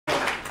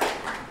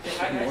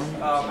Hi guys,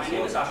 my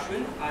name is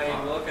Ashwin.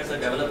 I work as a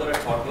developer at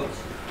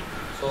Talk.JS.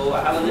 So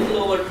I have a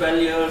little over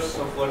 12 years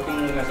of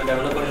working as a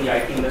developer in the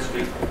IT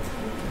industry.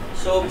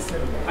 So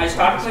I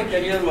started my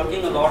career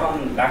working a lot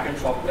on backend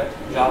software,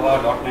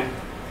 Java, .NET.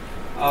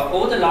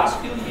 Over the last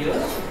few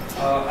years,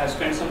 I've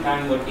spent some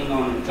time working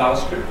on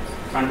JavaScript,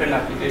 front-end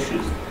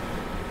applications,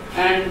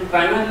 and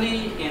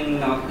primarily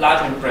in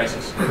large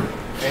enterprises.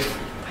 Right?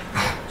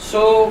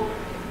 So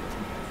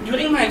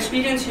during my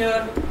experience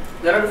here,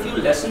 there are a few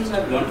lessons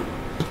I've learned,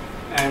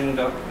 and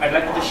I'd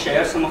like to just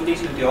share some of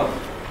these with you all.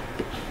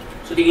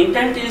 So the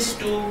intent is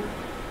to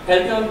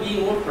help you all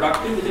be more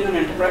productive within an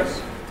enterprise,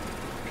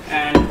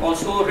 and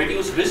also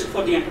reduce risk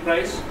for the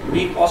enterprise,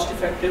 be cost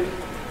effective,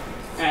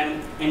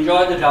 and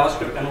enjoy the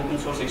JavaScript and open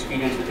source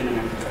experience within an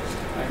enterprise.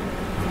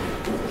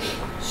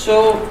 Right?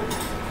 So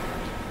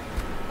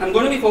I'm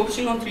going to be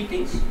focusing on three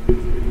things.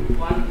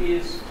 One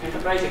is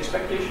enterprise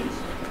expectations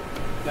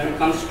when it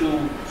comes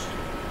to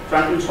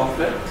front-end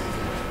software.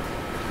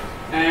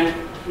 And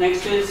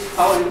next is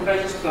how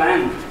enterprises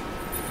plan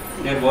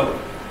their work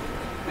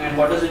and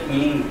what does it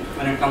mean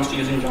when it comes to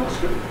using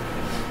JavaScript.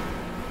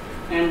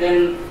 And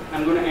then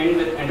I'm going to end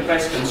with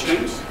enterprise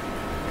constraints.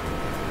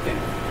 Okay.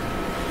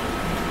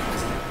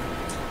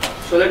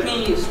 So let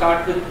me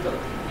start with the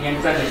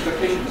enterprise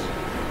expectations.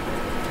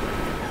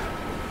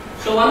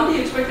 So one of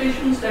the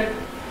expectations that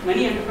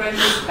many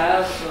enterprises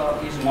have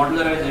is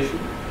modularization.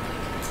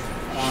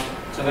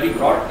 It's a very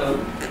broad term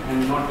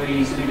and not very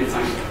easily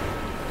defined.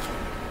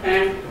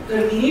 And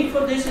the need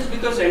for this is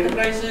because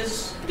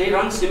enterprises, they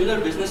run similar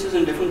businesses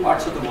in different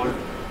parts of the world.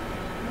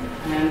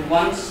 And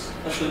once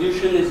a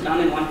solution is done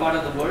in one part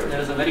of the world,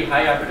 there is a very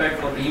high appetite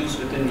for reuse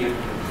within the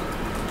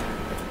enterprise.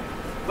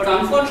 But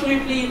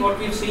unfortunately, what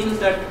we've seen is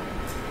that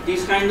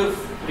this kind of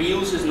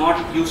reuse is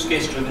not use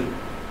case driven.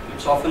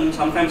 It's often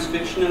sometimes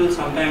fictional,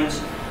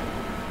 sometimes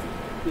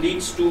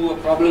leads to a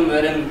problem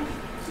wherein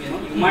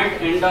you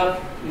might end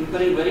up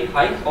incurring very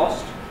high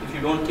cost if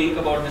you don't think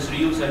about this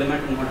reuse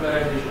element in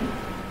modularization.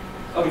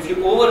 Or if you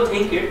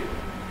overthink it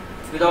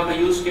without a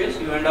use case,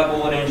 you end up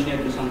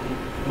over-engineering something.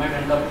 You might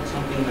end up with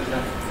something like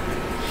that.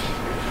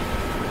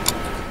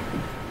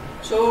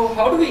 So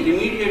how do we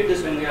remediate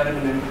this when we are in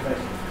an enterprise?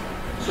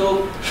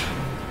 So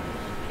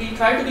we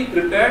try to be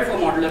prepared for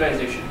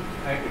modularization.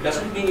 Right? It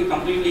doesn't mean you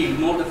completely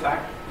ignore the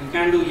fact. You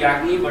can do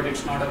YAGNI, but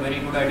it's not a very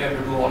good idea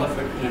to do all of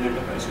it in an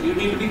enterprise. So you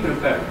need to be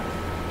prepared.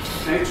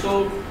 Right?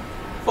 So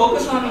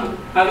focus on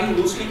having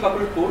loosely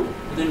coupled code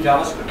within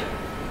JavaScript.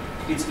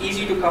 It's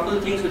easy to couple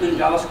things within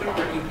JavaScript,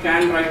 but you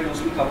can write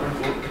loosely coupled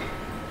code.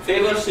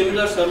 Favor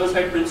similar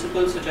server-side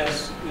principles such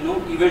as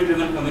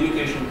event-driven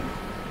communication.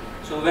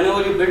 So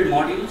whenever you build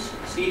modules,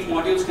 see if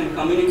modules can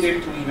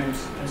communicate through events.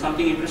 When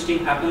something interesting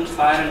happens,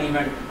 fire an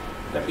event.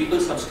 That people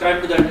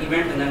subscribe to that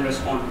event and then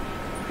respond.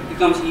 It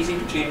becomes easy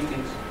to change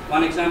things.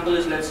 One example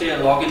is, let's say, a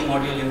login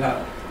module you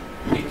have.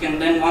 It can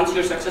then, once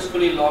you're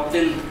successfully logged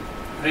in,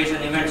 raise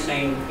an event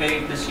saying,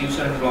 hey, this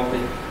user has logged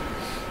in.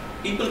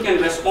 People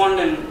can respond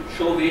and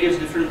show various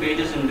different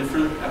pages in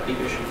different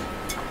applications,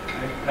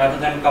 right? Rather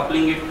than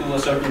coupling it to a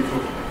certain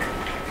group.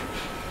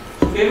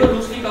 So favor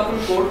loosely coupled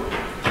code.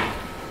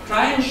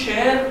 Try and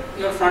share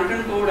your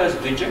front-end code as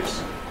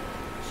widgets.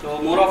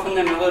 So more often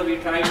than ever, we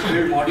try to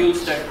build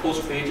modules that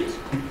host pages.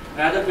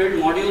 Rather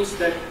build modules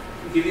that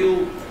give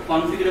you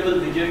configurable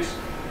widgets.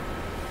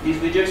 These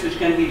widgets which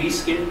can be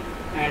reskinned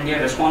and they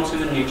are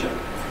responsive in nature.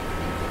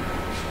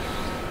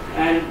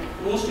 And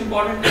most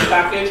importantly,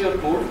 package your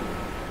code.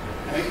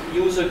 Right?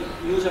 Use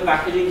a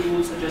packaging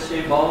tool such as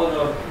say Bower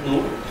or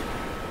Node.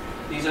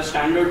 These are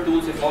standard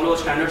tools. They follow a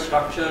standard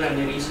structure and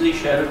they're easily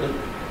shareable.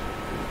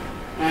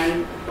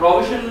 And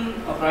provision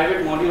a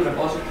private module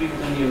repository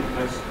within the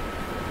enterprise.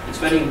 It's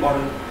very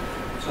important.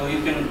 So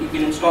you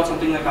can install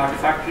something like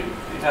Artifactory.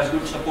 It has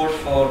good support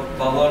for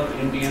Bower,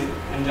 NPM,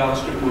 and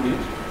JavaScript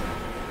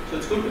modules. So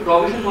it's good to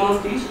provision one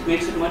of these.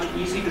 Makes it much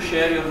easy to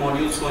share your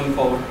modules going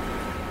forward,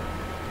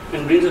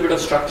 and brings a bit of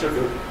structure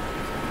to it.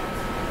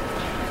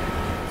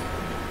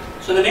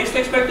 So the next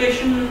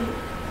expectation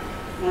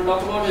I want to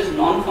talk about is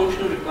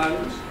non-functional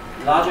requirements.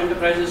 Large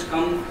enterprises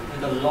come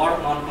with a lot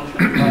of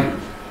non-functional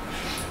requirements.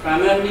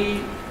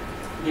 Primarily,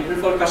 they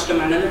prefer custom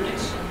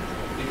analytics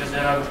because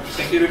there are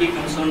security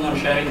concerns on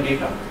sharing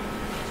data.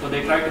 So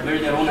they try to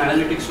build their own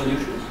analytic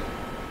solutions.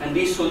 And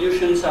these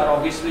solutions are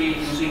obviously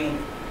using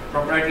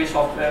proprietary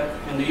software,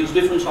 and they use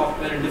different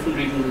software in different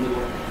regions in the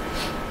world.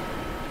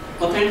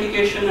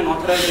 Authentication and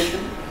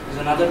authorization is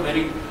another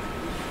very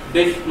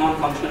big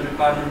non-functional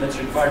requirement that's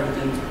required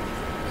within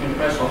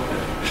enterprise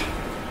software.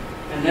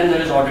 And then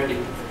there is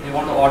auditing. They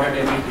want to audit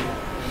everything.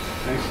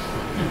 Right?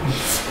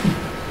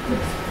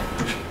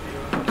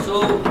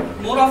 So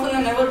more often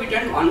than ever, we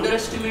tend to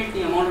underestimate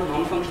the amount of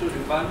non-functional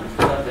requirements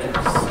that are there.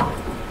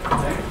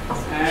 Right?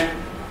 And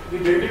we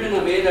build it in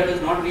a way that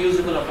is not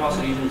reusable across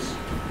regions.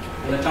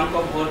 And the chunk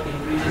of work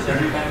increases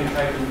every time we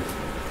try to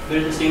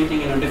build the same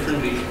thing in a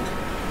different region.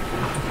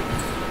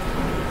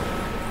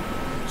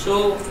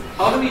 So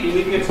how do we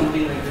remediate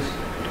something like this?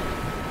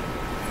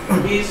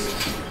 Is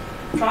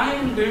try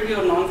and build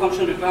your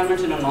non-functional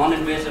requirements in a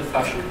non-invasive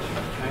fashion.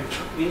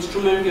 Right?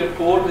 Instrument your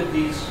code with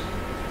these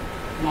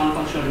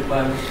non-functional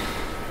requirements.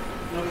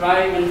 Try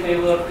and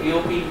favor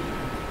AOP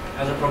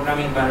as a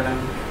programming paradigm.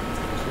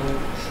 So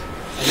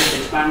I just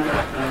expand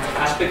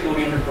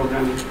aspect-oriented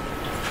programming.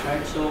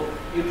 Right? So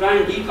you try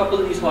and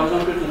decouple these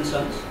horizontal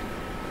concerns.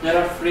 There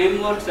are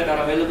frameworks that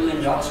are available in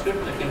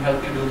JavaScript that can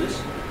help you do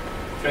this.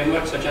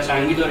 Frameworks such as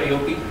Angular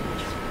AOP,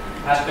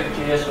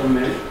 Aspect.JS or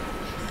Meld.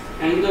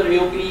 Angular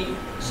AOP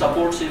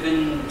supports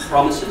even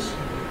promises.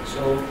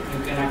 So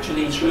you can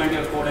actually instrument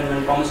your code, and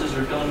when promises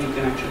return, you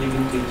can actually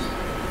do things.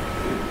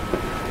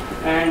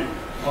 And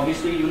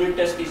obviously unit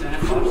test these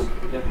NFRs.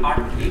 They're hard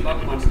to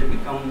debug once they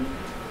become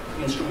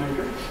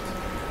instrumented.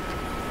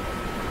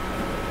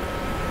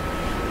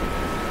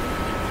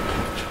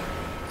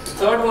 The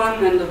third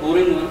one, and the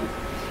boring one,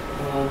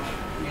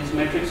 is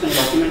metrics and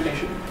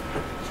documentation.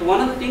 So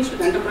one of the things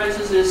with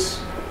enterprises is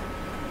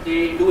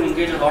they do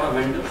engage a lot of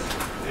vendors,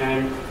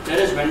 and there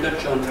is vendor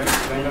churn, right?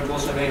 Vendor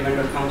goes away,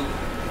 vendor comes.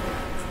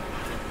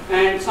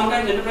 And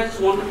sometimes enterprises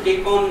want to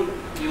take on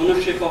the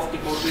ownership of the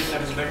code base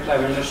that is built by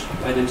vendors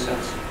by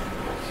themselves.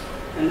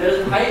 And there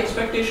is a high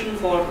expectation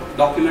for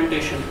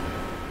documentation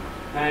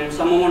and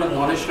some amount of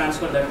knowledge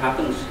transfer that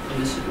happens in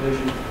this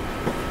situation.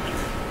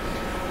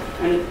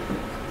 And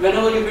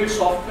whenever you build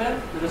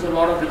software, there is a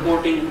lot of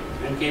reporting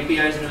and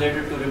KPIs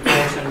related to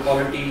reports and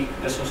quality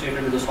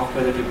associated with the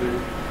software that you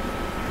build.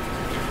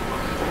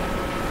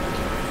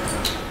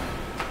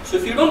 So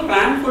if you don't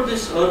plan for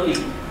this early,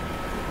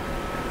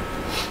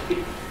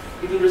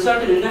 it will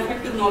result in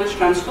ineffective knowledge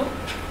transfer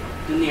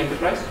in the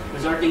enterprise,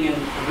 resulting in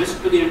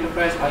risk to the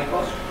enterprise, high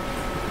cost.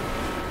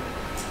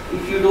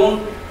 If you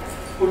don't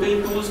put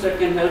in tools that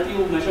can help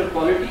you measure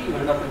quality, you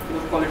end up with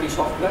poor quality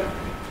software.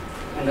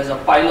 And there's a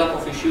pile-up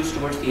of issues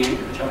towards the end,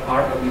 which are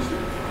hard, obviously.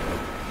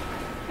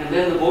 And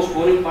then the most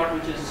boring part,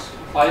 which is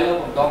a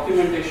pile-up of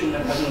documentation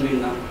that hasn't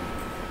been done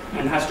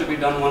and has to be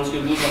done once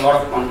you lose a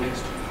lot of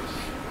context.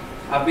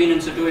 I've been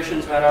in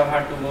situations where I've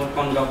had to work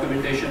on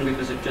documentation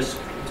because it's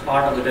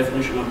part of the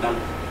definition of done,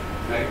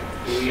 right?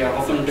 We are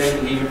often trying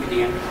to leave it to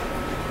the end.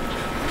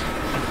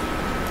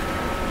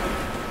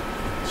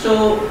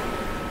 So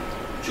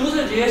choose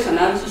a JS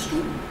analysis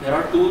tool. There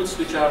are tools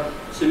which are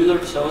similar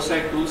to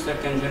server-side tools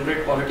that can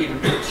generate quality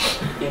reports,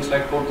 things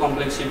like code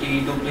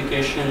complexity,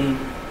 duplication.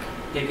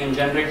 They can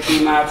generate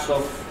key maps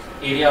of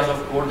areas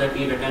of code that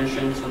need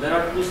attention. So there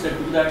are tools that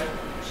do that.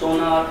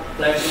 Sonar,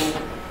 Plato,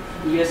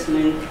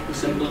 ESLint, the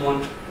simple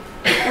one.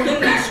 Put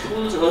in these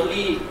tools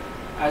early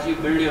as you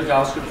build your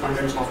JavaScript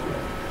front-end software.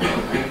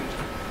 Right?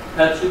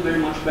 Helps you build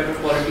much better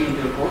quality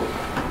into your code.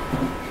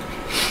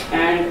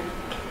 And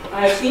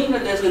I have seen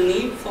that there's a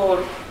need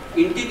for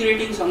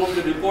integrating some of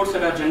the reports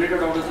that are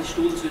generated out of these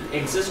tools with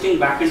existing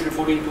back-end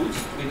reporting tools,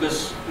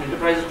 because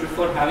enterprises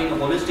prefer having a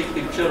holistic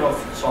picture of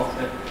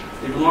software.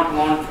 They do not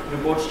want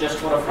reports just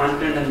for a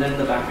front end and then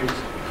the back end.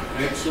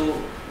 Right? So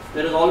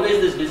there is always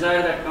this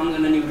desire that comes,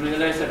 and then you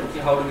realize that, okay,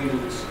 how do we do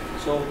this?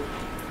 So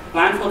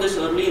plan for this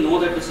early, know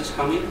that this is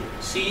coming,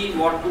 see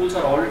what tools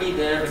are already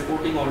there,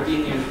 reporting already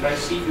in the enterprise,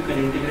 see if you can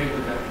integrate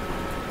with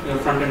that, your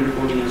front end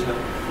reporting as well.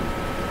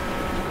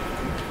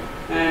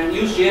 And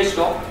use JS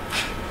Doc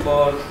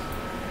for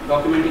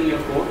documenting your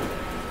code,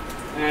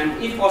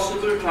 and if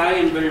possible try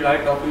and build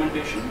live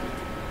documentation.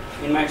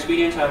 In my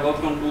experience, I've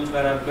worked on tools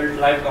where I've built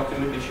live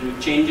documentation. It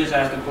changes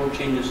as the code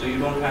changes, so you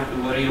don't have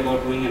to worry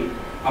about going and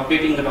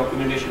updating the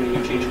documentation when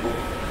you change code.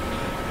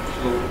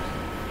 So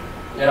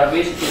there are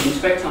ways you can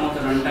inspect some of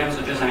the runtimes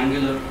such as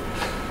Angular,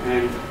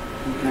 and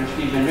you can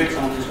actually generate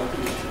some of this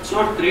documentation. It's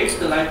not great,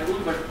 the live tool,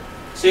 but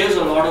saves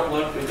a lot of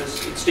work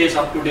because it stays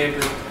up to date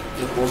with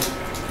the code.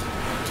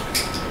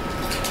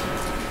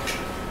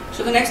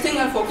 So the next thing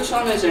I'll focus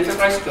on is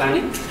enterprise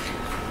planning.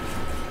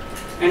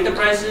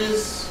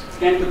 Enterprises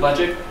tend to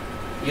budget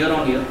year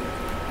on year,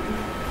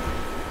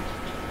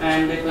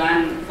 and they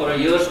plan for a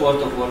year's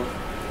worth of work.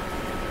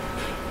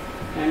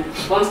 And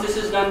once this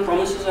is done,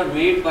 promises are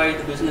made by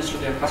the business to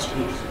their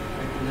customers.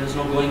 Right? There's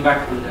no going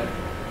back from there.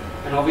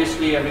 And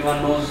obviously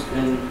everyone knows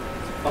when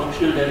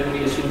functional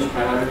delivery assumes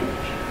priority.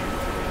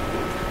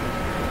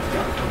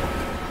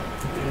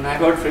 And I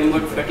heard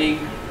framework fatigue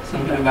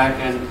some time back,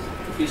 and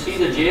if you see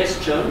the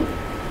JS churn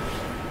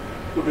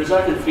could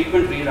result in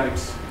frequent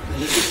rewrites. So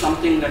this is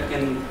something that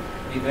can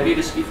be very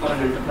risky for an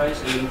enterprise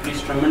and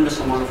increase tremendous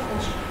amount of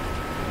cost.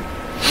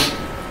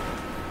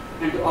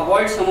 And to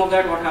avoid some of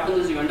that, what happens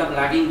is you end up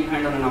lagging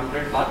behind on an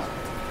upgrade path,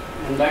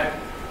 and that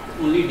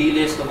only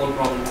delays the whole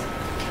problem.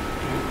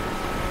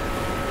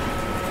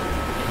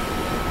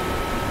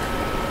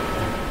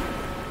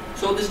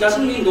 So this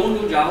doesn't mean don't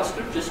do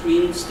JavaScript, just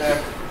means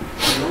that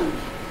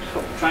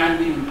try and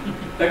be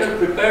better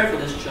prepared for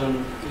this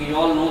churn. We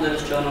all know there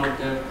is churn out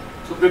there.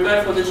 So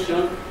prepare for this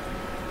churn,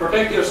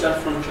 protect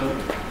yourself from churn,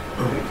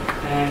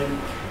 and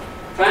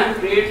try and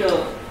create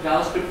a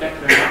JavaScript tech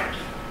credit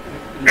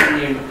within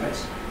the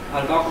enterprise.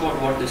 I'll talk about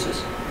what this is.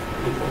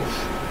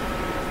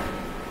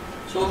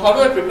 So how do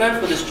I prepare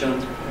for this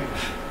churn?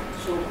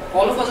 So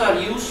all of us are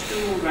used to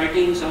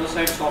writing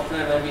server-side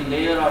software where we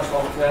layer our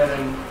software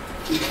and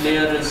each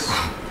layer is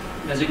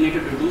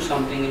designated to do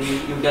something and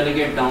you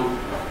delegate down,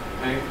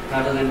 right,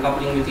 rather than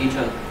coupling with each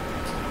other.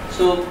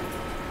 So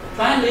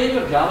try and layer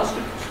your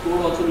JavaScript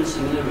code also in a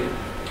similar way.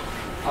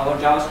 Our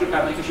JavaScript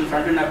application,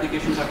 front-end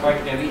applications are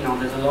quite heavy now.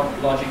 There's a lot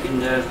of logic in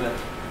there as well.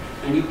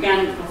 And you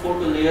can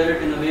afford to layer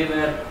it in a way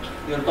where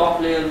your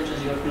top layer, which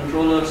is your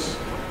controllers,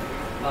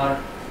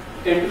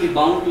 tend to be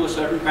bound to a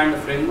certain kind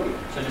of framework,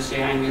 such as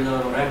say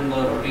Angular or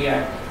Ember or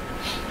React.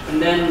 And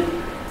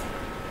then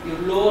your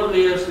lower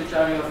layers, which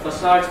are your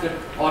facades that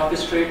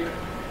orchestrate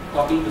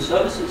talking to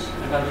services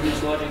that are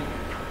business logic,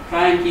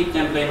 try and keep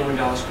them plain over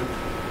JavaScript.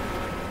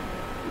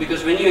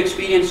 Because when you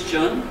experience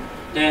churn,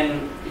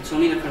 then it's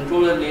only the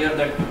controller layer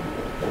that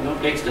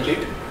takes the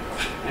hit,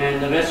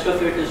 and the rest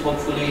of it is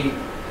hopefully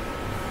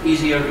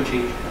easier to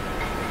change.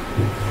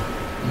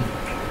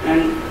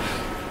 And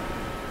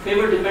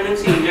favor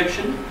dependency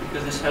injection,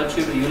 because this helps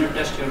you to unit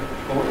test your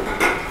code.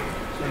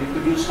 So you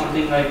could use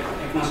something like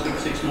ECMAScript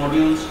 6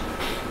 modules.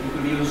 You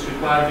could use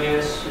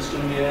Require.js,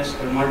 System.js.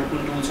 There are multiple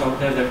tools out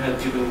there that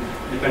help you do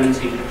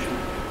dependency injection.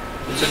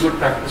 It's a good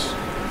practice.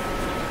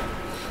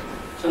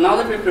 So now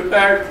that we're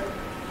prepared,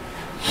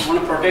 you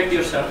want to protect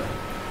yourself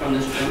from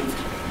this trend.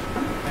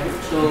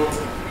 Right? So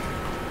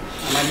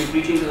I might be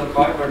preaching to the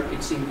choir, but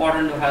it's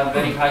important to have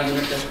very high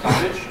unit test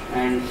coverage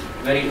and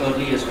very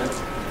early as well.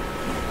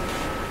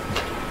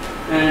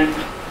 And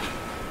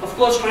of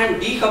course, try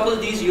and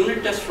decouple these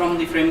unit tests from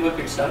the framework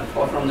itself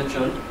or from the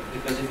churn,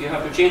 because if you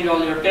have to change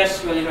all your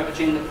tests, well, you have to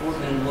change the code,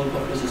 then the whole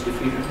purpose is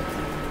defeated.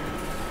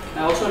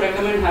 I also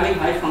recommend having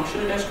high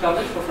functional test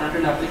coverage for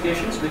front-end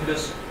applications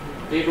because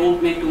they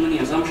don't make too many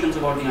assumptions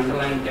about the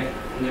underlying tech,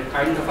 and they're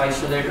kind of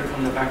isolated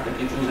from the fact that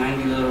you choose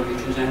Angular or you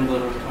choose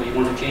Ember or you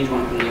want to change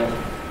one from the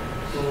other.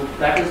 So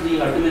that is the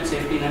ultimate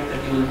safety net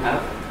that you will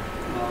have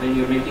when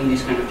you're making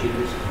these kind of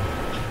changes.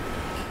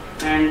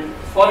 And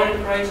for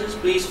enterprises,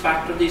 please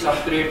factor these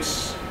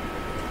upgrades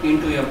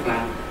into your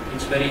plan.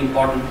 It's very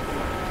important.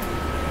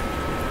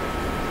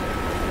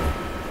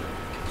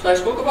 So I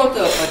spoke about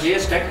the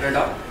JS Tech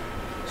Radar.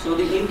 So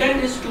the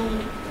intent is to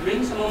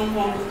bring some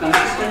amount of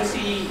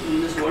consistency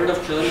in this world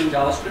of churn in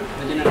JavaScript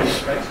within an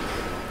enterprise.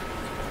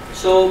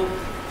 So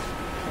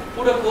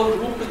put a core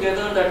group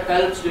together that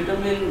helps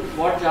determine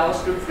what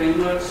JavaScript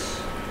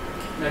frameworks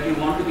that you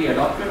want to be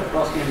adopted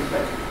across the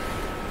enterprise.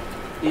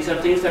 These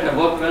are things that have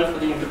worked well for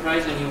the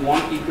enterprise and you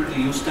want people to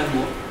use them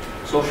more.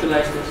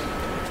 Socialize this.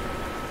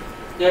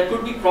 There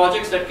could be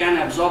projects that can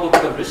absorb a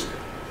bit of risk.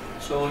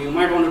 So you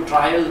might want to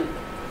trial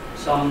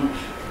some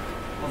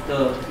of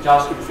the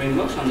JavaScript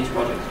frameworks on these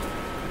projects.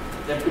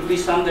 There could be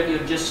some that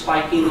you're just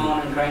spiking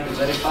on and trying to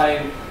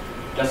verify,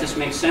 does this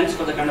make sense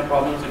for the kind of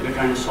problems that we're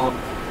trying to solve?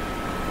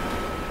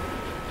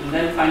 And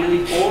then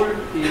finally, old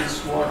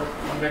is what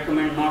I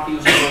recommend not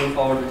using going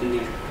forward within the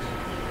enterprise.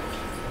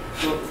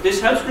 So this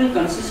helps bring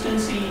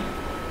consistency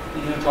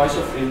in your choice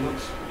of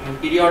frameworks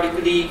and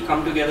periodically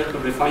come together to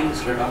refine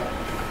this radar.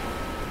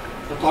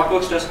 So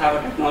ThoughtWorks does have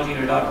a technology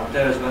radar out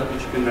there as well,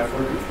 which you can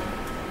refer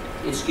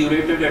to. It's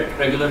curated at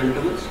regular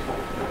intervals.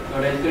 So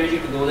I'd encourage you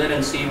to go there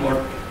and see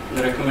what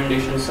the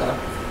recommendations are.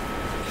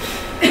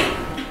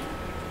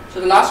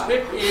 So the last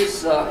bit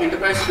is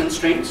enterprise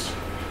constraints.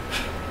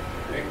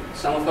 Right?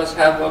 Some of us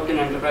have worked in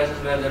enterprises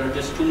where there are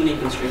just too many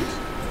constraints.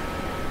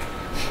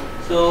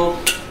 So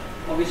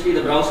obviously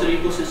the browser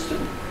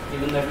ecosystem,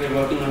 given that we are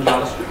working on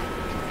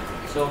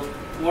JavaScript. So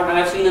what I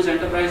have seen is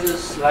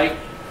enterprises like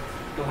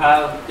to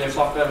have their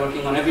software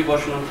working on every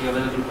version of the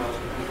available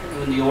browser.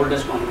 Even the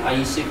oldest one,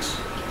 IE6,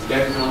 is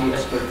dead now,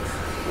 yes, but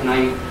when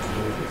I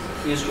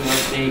used to work,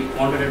 they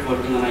wanted it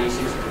working on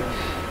IE6.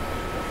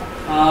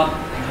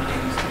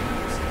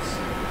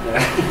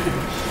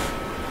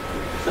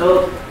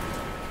 So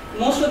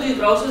most of these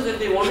browsers that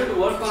they wanted to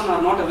work on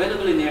are not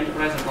available in the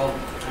enterprise at all.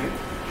 Right?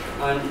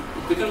 And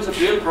it becomes a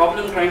real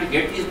problem trying to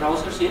get these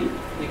browsers in,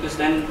 because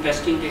then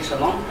testing takes a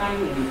long time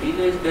and it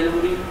delays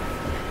delivery.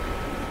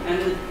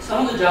 And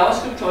some of the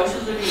JavaScript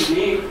choices that you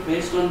make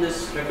based on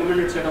this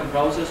recommended set of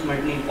browsers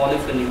might need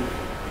polyfilling,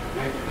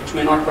 right, which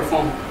may not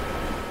perform.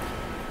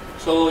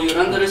 So you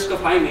run the risk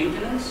of high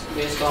maintenance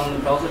based on the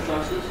browser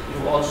choices.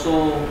 You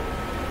also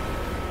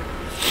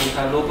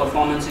have low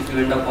performance if you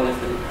end up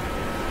polyfilling.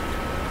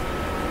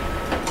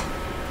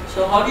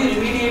 So how do you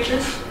remediate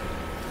this?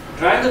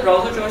 Drive the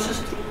browser choices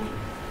through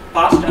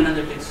past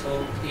analytics.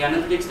 So the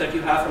analytics that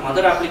you have from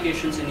other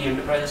applications in the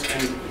enterprises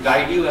can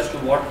guide you as to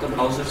what the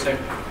browser set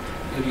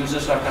your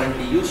users are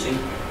currently using.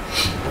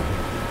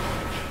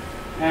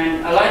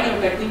 And align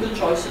your technical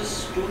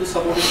choices to the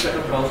supported set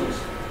of browsers.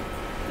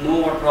 Know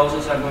what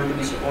browsers are going to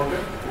be supported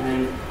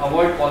and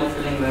avoid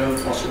polyfilling wherever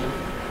possible.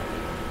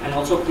 And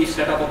also please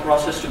set up a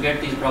process to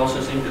get these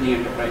browsers into the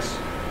enterprise,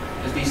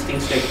 as these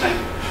things take time.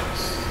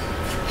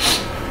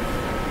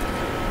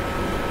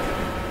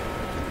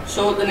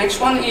 So the next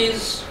one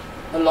is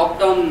a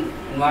lockdown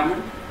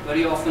environment.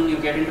 Very often you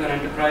get into an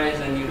enterprise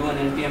and you do an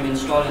npm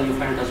install and you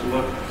find it doesn't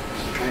work.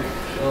 Right?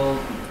 So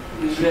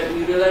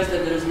you realize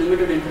that there is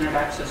limited internet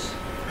access.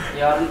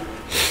 They aren't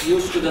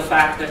used to the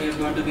fact that you're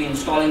going to be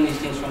installing these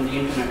things from the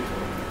internet.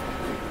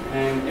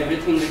 And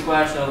everything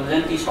requires a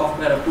lengthy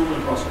software approval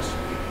process.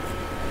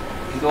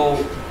 You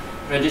go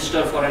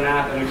register for an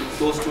app and it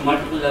goes through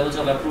multiple levels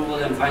of approval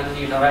and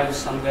finally it arrives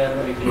somewhere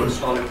where you can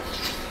install it.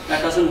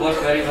 That doesn't work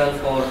very well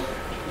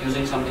for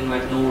using something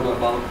like Node or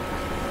Bow.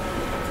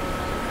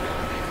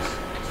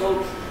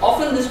 So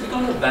often this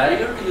becomes a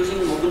barrier to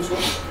using open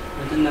source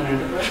within an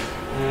enterprise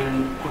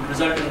and could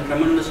result in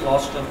tremendous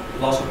loss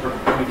of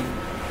productivity.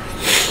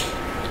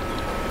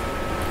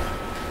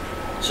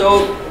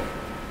 So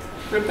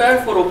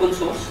prepare for open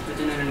source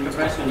within an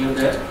enterprise when you're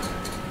there.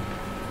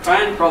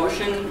 Try and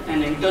provision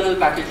an internal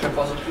package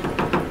repository.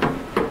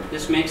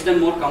 This makes them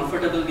more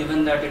comfortable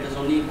given that it is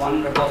only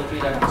one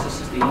repository that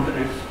accesses the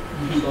internet.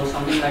 So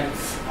something like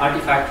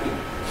Artifactory.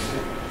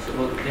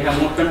 So they have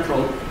more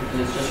control because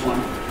it's just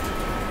one.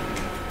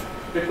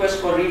 Request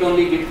for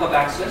read-only GitHub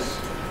access,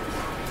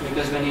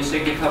 because when you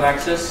say GitHub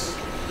access,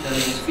 there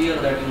is this fear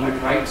that you might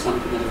write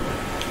something in it.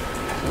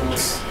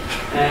 So,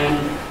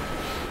 and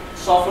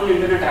soften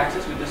internet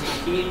access, because the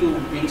key to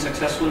being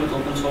successful with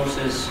open source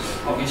is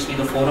obviously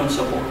the forum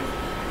support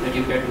that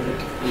you get with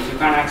it. And if you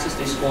can't access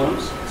these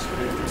forums,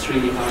 it's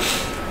really hard.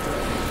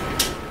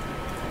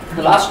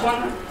 The last one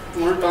I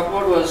want to talk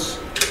about was,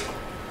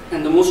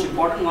 and the most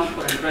important one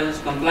for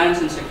enterprises, compliance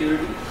and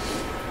security.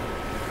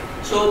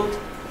 So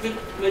with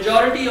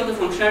majority of the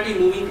functionality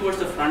moving towards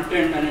the front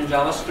end and in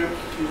JavaScript,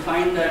 you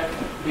find that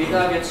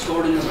data gets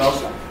stored in the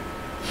browser.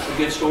 It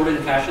gets stored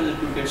in caches, it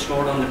could get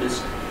stored on the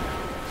disk.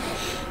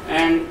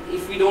 And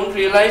if we don't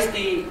realize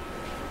the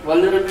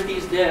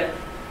vulnerabilities there,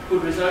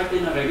 could result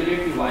in a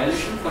regulatory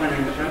violation for an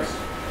enterprise,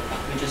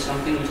 which is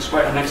something which is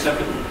quite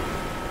unacceptable.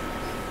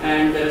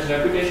 And there is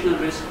reputational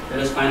risk, there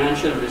is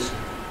financial risk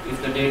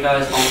if the data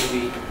is found to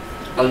be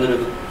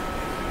vulnerable.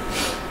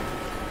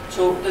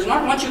 So there's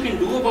not much you can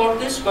do about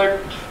this,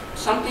 but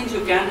some things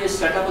you can is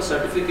set up a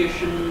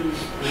certification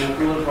and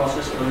approval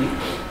process early.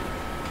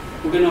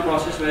 Put in a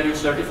process where you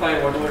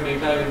certify whatever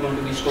data you're going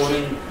to be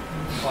storing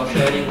or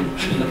sharing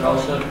in the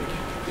browser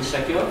is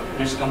secure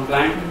and is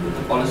compliant with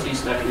the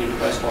policies that an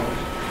enterprise follows.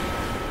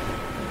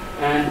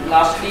 And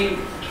lastly,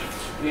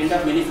 we end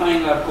up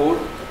minifying our code,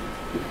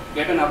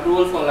 get an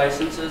approval for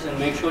licenses, and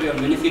make sure your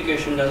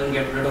minification doesn't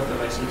get rid of the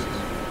licenses.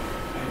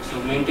 Right?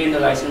 So maintain the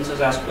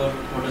licenses as per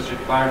what is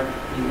required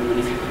in the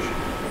minification.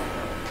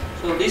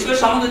 So these were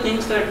some of the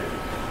things that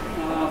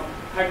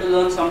had to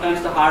learn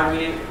sometimes the hard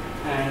way,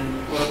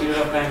 and for a period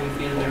of time we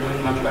feel we're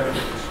doing much better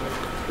with this.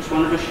 So just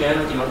wanted to share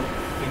with you all.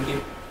 Thank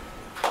you.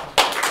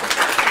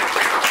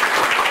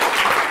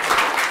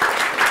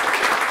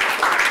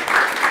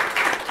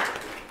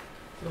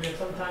 So we have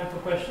some time for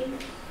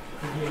questions.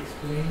 Could you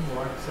explain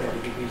what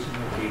certification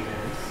of data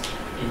is?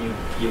 Can you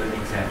give an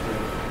example?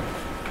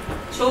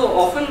 So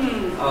often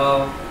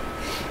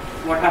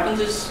what happens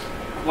is,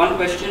 one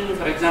question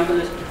for example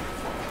is,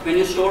 when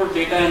you store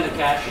data in the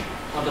cache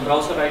or the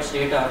browser writes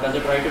data, does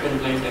it write it in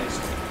plain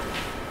text?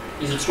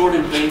 Is it stored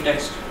in plain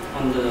text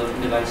on the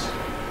device?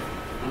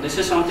 And this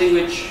is something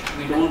which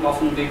we don't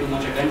often pay too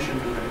much attention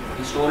to. Right?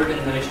 We store it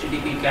in the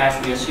HTTP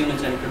cache, we assume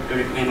it's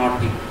encrypted, it may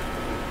not be.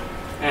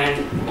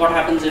 And what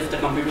happens if the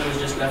computer is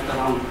just left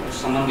around, if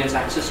someone gets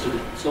access to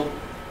it? So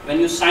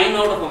when you sign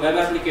out of a web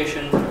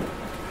application,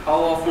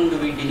 how often do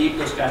we delete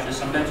those caches?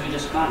 Sometimes we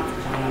just can't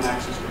because someone has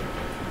access to it.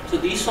 So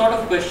these sort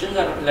of questions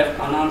are left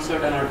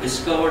unanswered and are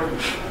discovered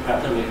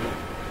rather later.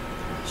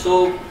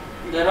 So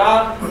there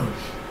are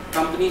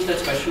companies that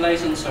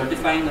specialize in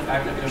certifying the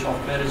fact that your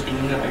software is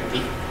doing the right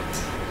thing,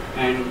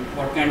 and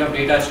what kind of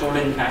data is stored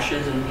in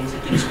caches and things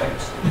it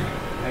inspects,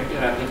 right,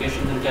 your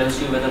application, and tells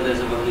you whether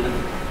there's a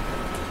vulnerability.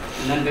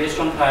 And then based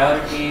on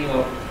priority,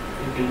 or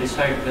you can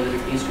decide whether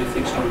it needs to be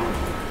fixed or not.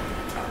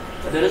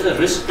 But there is a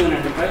risk to an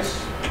enterprise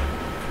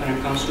when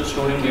it comes to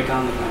storing data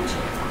on the client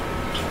side.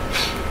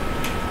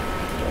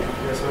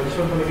 Yeah, so I just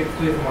want to make it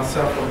clear for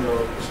myself from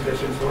your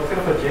presentation. So what kind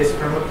of a JS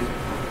framework did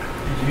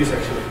you use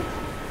actually?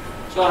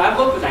 So I have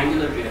worked with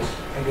AngularJS.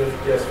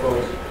 AngularJS for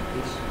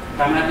It's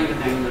primarily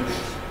with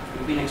AngularJS.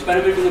 We've been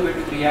experimenting a bit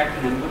with React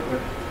and Ember,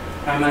 but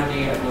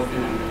primarily I've worked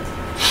in Angular.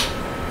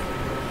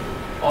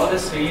 All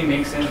this really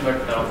makes sense, but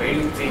where do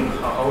you think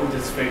how would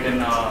this fit in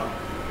a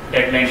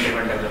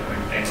deadline-driven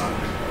development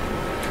environment?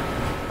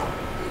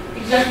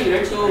 Exactly,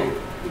 right. So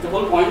the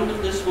whole point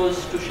of this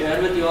was to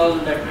share with you all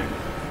that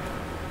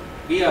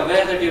be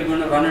aware that you're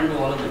going to run into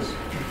all of this,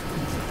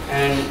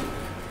 and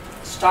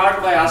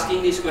start by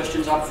asking these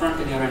questions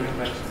upfront in your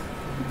enterprise.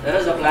 There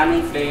is a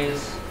planning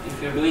phase. If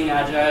you're doing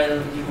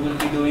agile, you will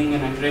be doing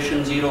an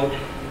iteration 0.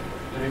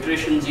 Your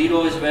iteration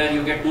 0 is where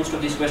you get most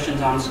of these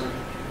questions answered.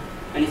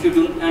 And if you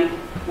do, and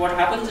what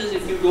happens is,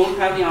 if you don't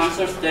have the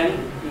answers,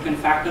 then you can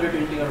factor it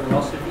into your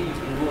velocity. You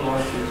can do a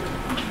lot of things.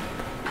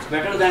 It's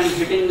better than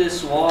hitting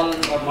this wall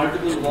or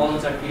multiple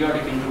walls at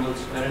periodic intervals,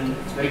 wherein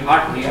it's very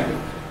hard to react.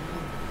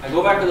 I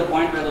go back to the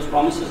point where those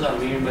promises are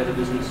made by the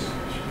business,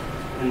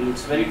 and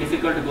it's very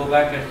difficult to go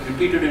back at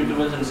repeated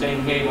intervals and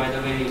saying, hey, by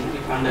the way, we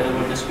can't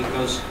deliver this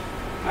because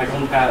I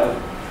don't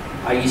have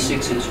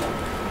IE6 installed.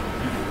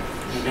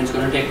 And it's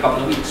going to take a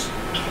couple of weeks.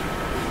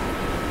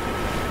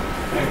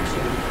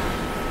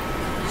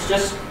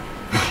 just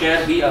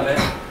share, be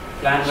aware,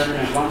 plan well in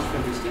advance for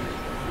these things.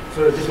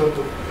 So I just want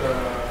to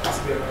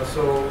ask you,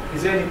 so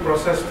is there any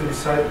process to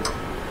decide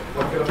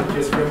what kind of a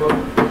JS framework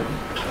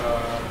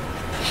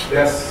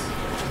that's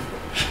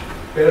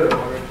better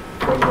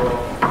for your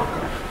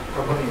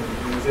company?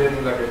 Is there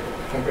any like a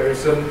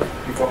comparison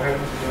beforehand?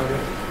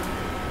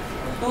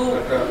 So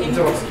like, in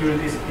terms of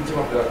security, in terms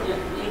of the...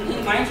 Yeah,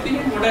 in my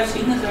experience, what I've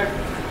seen is that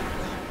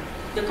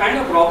the kind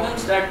of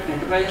problems that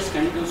enterprises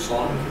tend to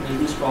solve,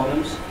 business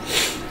problems,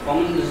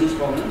 common business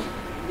problems,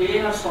 they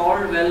are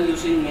solved well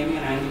using maybe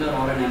an Angular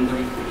or an Ember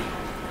tool.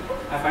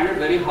 I find it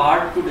very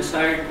hard to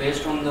decide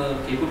based on the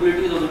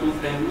capabilities of the two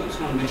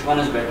frameworks on which one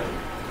is better.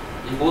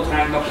 They both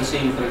rank up the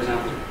same, for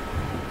example.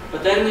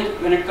 But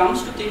then when it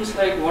comes to things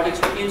like what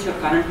experience your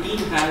current team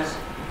has,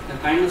 the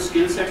kind of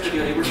skill sets that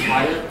you are able to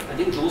hire, I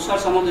think those are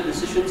some of the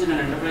decisions in an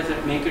enterprise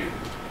that make it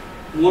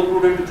more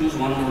prudent to choose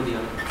one over the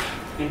other.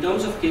 In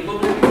terms of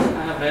capabilities,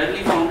 I have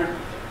rarely found it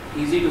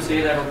easy to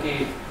say that,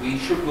 okay, we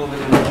should go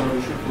with Ember or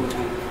we should go with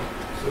Angular.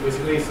 So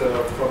basically it's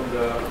from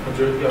the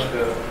majority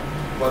of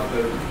what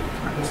the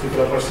most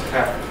developers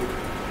have.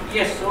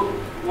 Yes, so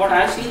what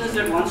I've seen is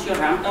that once you're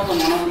ramped up on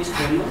one of these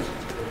frameworks,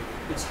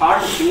 it's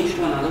hard to change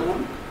to another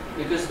one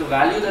because the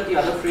value that the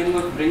other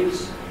framework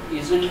brings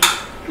isn't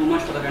too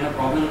much for the kind of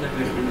problems that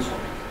we're trying to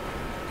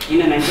solve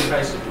in an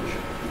enterprise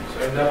situation.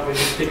 So end up when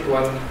you stick to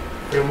one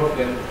framework,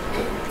 then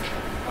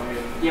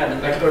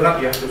like or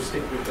not, you have to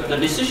stick with the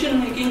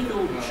decision making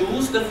to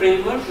choose the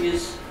framework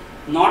is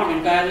not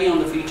entirely on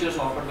the features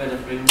offered by the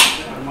framework.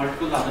 There are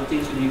multiple other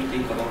things you need to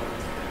think about.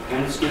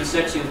 Kind of skill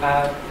sets you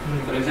have.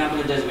 For example,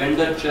 if there's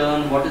vendor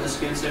churn, what is the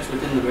skill sets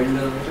within the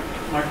vendor?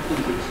 Multiple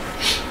things.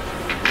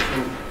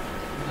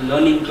 So the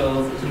learning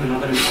curve is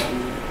another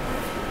important thing.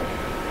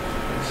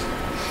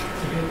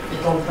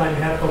 It's all the time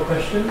we have for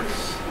questions.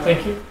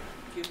 Thank you.